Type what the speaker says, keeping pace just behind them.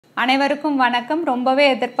அனைவருக்கும் வணக்கம். ரொம்பவே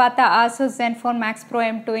எதிர்பார்த்த Asus Zenfone Max Pro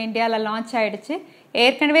M2 இந்தியால லான்ச் ஆயிடுச்சு.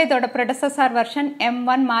 ஏற்கனவே இதோட ப்ரெடெசஸர் வெர்ஷன்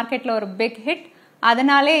M1 மார்க்கெட்ல ஒரு பிக் ஹிட்.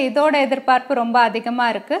 அதனாலே இதோட எதிர்பார்ப்பு ரொம்ப அதிகமா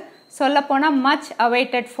இருக்கு. சொல்லப்போனா மச்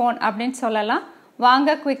awaited phone அப்படின்னு சொல்லலாம்.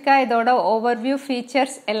 வாங்க குயிக்கா இதோட ஓவர்வியூ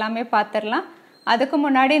ஃபீச்சர்ஸ் எல்லாமே பார்த்துடலாம். அதுக்கு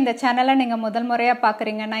முன்னாடி இந்த சேனலை நீங்க முதல் முறையா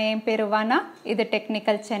பார்க்குறீங்கன்னா என் பேரு வானா, இது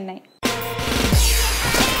டெக்னிக்கல் சென்னை.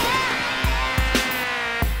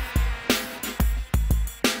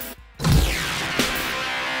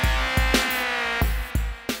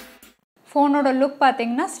 ஃபோனோட லுக்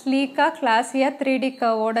பார்த்தீங்கன்னா ஸ்லீக்காக கிளாஸியாக 3D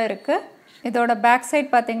கர்வோட இருக்குது. இதோட பேக் சைட்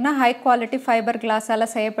பார்த்தீங்கன்னா ஹை குவாலிட்டி ஃபைபர் கிளாஸால்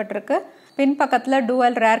செய்யப்பட்டிருக்கு. பின் பக்கத்தில்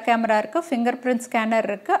டூவல் ரேர் கேமரா இருக்குது, ஃபிங்கர் பிரிண்ட் ஸ்கேனர்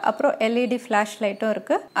இருக்குது, அப்புறம் LED ஃப்ளாஷ் லைட்டும்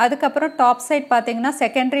இருக்குது. அதுக்கப்புறம் டாப் சைட் பார்த்தீங்கன்னா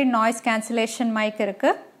செகண்டரி நாய்ஸ் கேன்சலேஷன் மைக்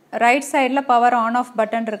இருக்குது. ரைட் சைடில் பவர் ஆன் ஆஃப்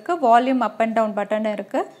பட்டன் இருக்குது, volume up and down button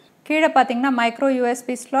இருக்குது. கீழே பார்த்தீங்கன்னா micro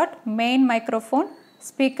USB slot, main microphone,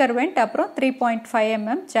 speaker went, அப்புறம் 3.5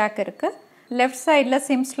 mm ஜாக் இருக்குது. லெஃப்ட் சைடில்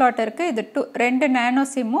சிம் ஸ்லாட் இருக்குது. இது ரெண்டு நேனோ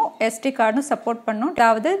சிம்மும் SD கார்டும் சப்போர்ட் பண்ணும்.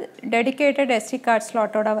 அதாவது டெடிகேட்டட் SD கார்டு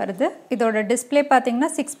ஸ்லாட்டோட வருது. இதோட டிஸ்பிளே பார்த்தீங்கன்னா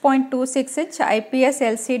 6.26 inch IPS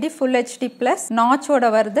LCD Full HD Plus நாச்சோட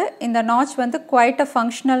வருது. இந்த நாச் வந்து குவைட் அ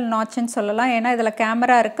ஃபங்க்ஷனல் நாச்ன்னு சொல்லலாம். ஏன்னா இதில்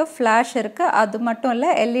கேமரா இருக்குது, ஃப்ளாஷ் இருக்குது, அது மட்டும் இல்லை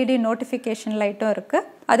LED நோட்டிஃபிகேஷன் லைட்டும் இருக்குது.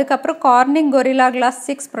 அதுக்கப்புறம் கார்னிங் கொரில்லா கிளாஸ்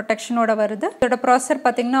 6 ப்ரொடெக்ஷனோட வருது. இதோட ப்ராசஸர்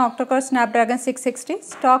பார்த்தீங்கன்னா ஆக்டோகோர் Snapdragon 660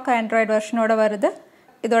 ஸ்டாக் ஆண்ட்ராய்டு வெர்ஷனோட வருது.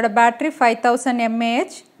 இதோட பேட்டரி 5000 mAh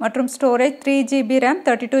மற்றும் storage 3GB RAM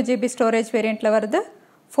 32GB storage வேரியண்ட்டில் வருது.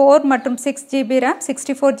 4 மற்றும் 6GB RAM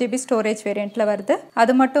 64GB ஸ்டோரேஜ் வேரியண்ட்டில் வருது.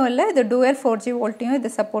 அது மட்டும் இல்லை, இது டூயல் 4G வோல்ட்டையும்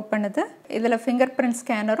இது சப்போர்ட் பண்ணுது. இதில் ஃபிங்கர் பிரிண்ட்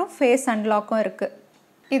ஸ்கேனரும் ஃபேஸ் அன்லாக்கும் இருக்குது.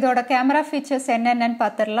 இதோட கேமரா ஃபீச்சர்ஸ் என்னென்னு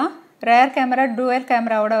பார்த்துடலாம். ரேர் கேமரா டூயல்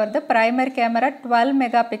கேமராவோட வருது. Primary camera 12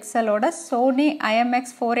 mega பிக்சலோட Sony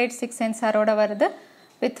IMX486 சென்சாரோட வருது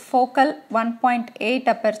with focal 1.8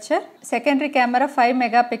 aperture. Secondary camera 5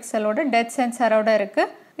 mega பிக்சலோட death சென்சாரோட இருக்கு.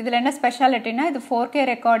 இதில் என்ன ஸ்பெஷாலிட்டினா இது 4K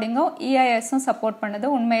ரெக்கார்டிங்கும் EISம் சப்போர்ட் பண்ணுது.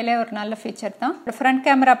 உண்மையிலே ஒரு நல்ல ஃபீச்சர் தான். ஃப்ரண்ட்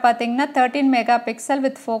கேமரா பார்த்தீங்கன்னா 13 mega pixel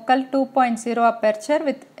with focal 2.0 aperture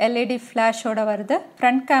with LED ஃப்ளாஷோட வருது.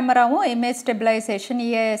 ஃப்ரண்ட் கேமராவும் இமேஜ் ஸ்டெபிலைசேஷன்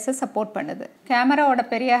EIS சப்போர்ட் பண்ணுது. கேமராவோட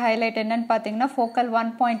பெரிய ஹைலைட் என்னன்னு பார்த்தீங்கன்னா ஃபோக்கல்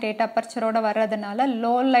 1.8 அபெர்ச்சரோட வர்றதுனால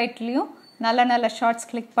லோ லைட்லையும் நல்ல ஷார்ட்ஸ்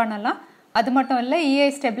கிளிக் பண்ணலாம். அது மட்டும் இல்லை, EI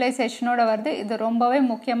ஸ்டெபிலைசேஷனோட வருது. இது ரொம்பவே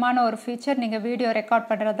முக்கியமான ஒரு ஃபீச்சர் நீங்கள் வீடியோ ரெக்கார்ட்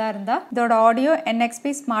பண்ணுறதா இருந்தால். இதோட ஆடியோ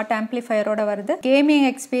NXP ஸ்மார்ட் ஆம்ப்ளிஃபயரோட வருது. கேமிங்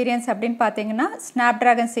எக்ஸ்பீரியன்ஸ் அப்படின்னு பார்த்தீங்கன்னா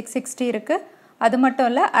Snapdragon 660 இருக்குது. அது மட்டும்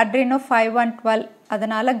இல்லை, Adreno 5112,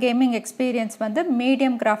 அதனால கேமிங் எக்ஸ்பீரியன்ஸ் வந்து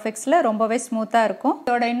மீடியம் கிராஃபிக்ஸில் ரொம்பவே ஸ்மூத்தாக இருக்கும்.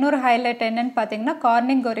 இதோட இன்னொரு ஹைலைட் என்னன்னு பார்த்தீங்கன்னா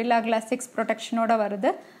கார்னிங் கொரில்லா கிளாஸ் 6 ப்ரொடெக்ஷனோட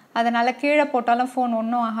வருது. அதனால் கீழே போட்டாலும் ஃபோன்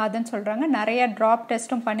ஒன்றும் ஆகாதுன்னு சொல்கிறாங்க. நிறைய ட்ராப்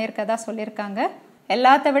டெஸ்ட்டும் பண்ணியிருக்கதா சொல்லியிருக்காங்க.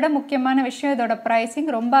 எல்லாத்த விட முக்கியமான விஷயம் இதோட ப்ரைஸிங்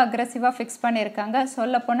ரொம்ப அக்ரெசிவாக ஃபிக்ஸ் பண்ணியிருக்காங்க.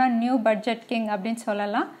 சொல்லப்போனால் நியூ பட்ஜெட் கிங் அப்படின்னு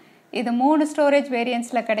சொல்லலாம். இது 3 ஸ்டோரேஜ்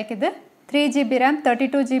வேரியன்ட்ஸில் கிடைக்குது. 3GB RAM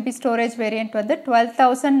 32GB storage variant வந்து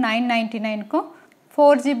 12,999க்கும்,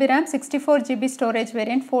 4GB RAM 64GB storage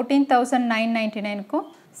variant 14,999க்கும்,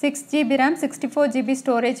 6GB RAM 64GB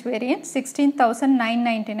storage variant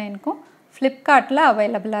 16,999க்கும் ஃப்ளிப்கார்ட்டில்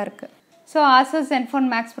அவைலபிளாக இருக்குது. So Asus Zenfone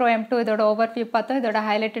Max Pro M2 இதோட ஓவர்வியூ பார்த்தோம். இதோட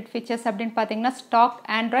ஹைலைட்டட் ஃபீச்சர்ஸ் அப்படின்னு பார்த்தீங்கன்னா ஸ்டாக்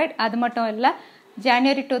ஆண்ட்ராய்டு, அது மட்டும் இல்லை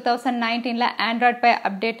ஜனவரி 2019 ஆண்ட்ராய்ட் பை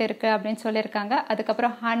அப்டேட் இருக்குது அப்படின்னு சொல்லியிருக்காங்க.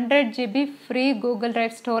 அதுக்கப்புறம் 100GB free Google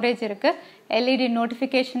drive storage இருக்குது, LED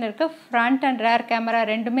நோட்டிஃபிகேஷன் இருக்குது, ஃப்ரண்ட் அண்ட் ரேர் கேமரா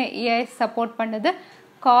ரெண்டுமே EIS சப்போர்ட் பண்ணுது,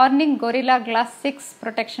 கார்னிங் கொரில்லா கிளாஸ் 6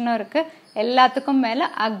 ப்ரொடெக்ஷனும் இருக்குது. எல்லாத்துக்கும் மேலே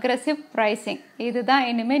அக்ரெசிவ் ப்ரைஸிங். இதுதான்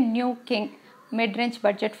இனிமேல் new king mid range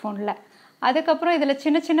budget ஃபோனில். அதுக்கப்புறம் இதில்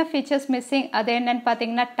சின்ன ஃபீச்சர்ஸ் மிஸ்ஸிங். அது என்னன்னு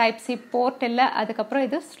பார்த்தீங்கன்னா Type-C போர்ட் இல்லை. அதுக்கப்புறம்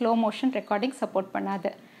இது ஸ்லோ மோஷன் ரெக்கார்டிங் சப்போர்ட் பண்ணாது.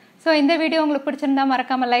 ஸோ இந்த வீடியோ உங்களுக்கு பிடிச்சிருந்தா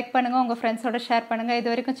மறக்காமல் லைக் பண்ணுங்கள், உங்கள் ஃப்ரெண்ட்ஸோட ஷேர் பண்ணுங்கள். இது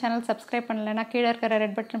வரைக்கும் சேனல் சப்ஸ்கிரைப் பண்ணலைன்னா கீழே இருக்கிற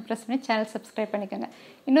ரெட் பட்டன் ப்ரெஸ் பண்ணி சேனல் சப்ஸ்கிரைப் பண்ணிக்கோங்க.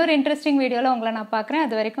 இன்னொரு இன்ட்ரெஸ்டிங் வீடியோவில் உங்களை நான் பார்க்குறேன்.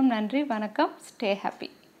 அது வரைக்கும் நன்றி, வணக்கம், ஸ்டே ஹாப்பி.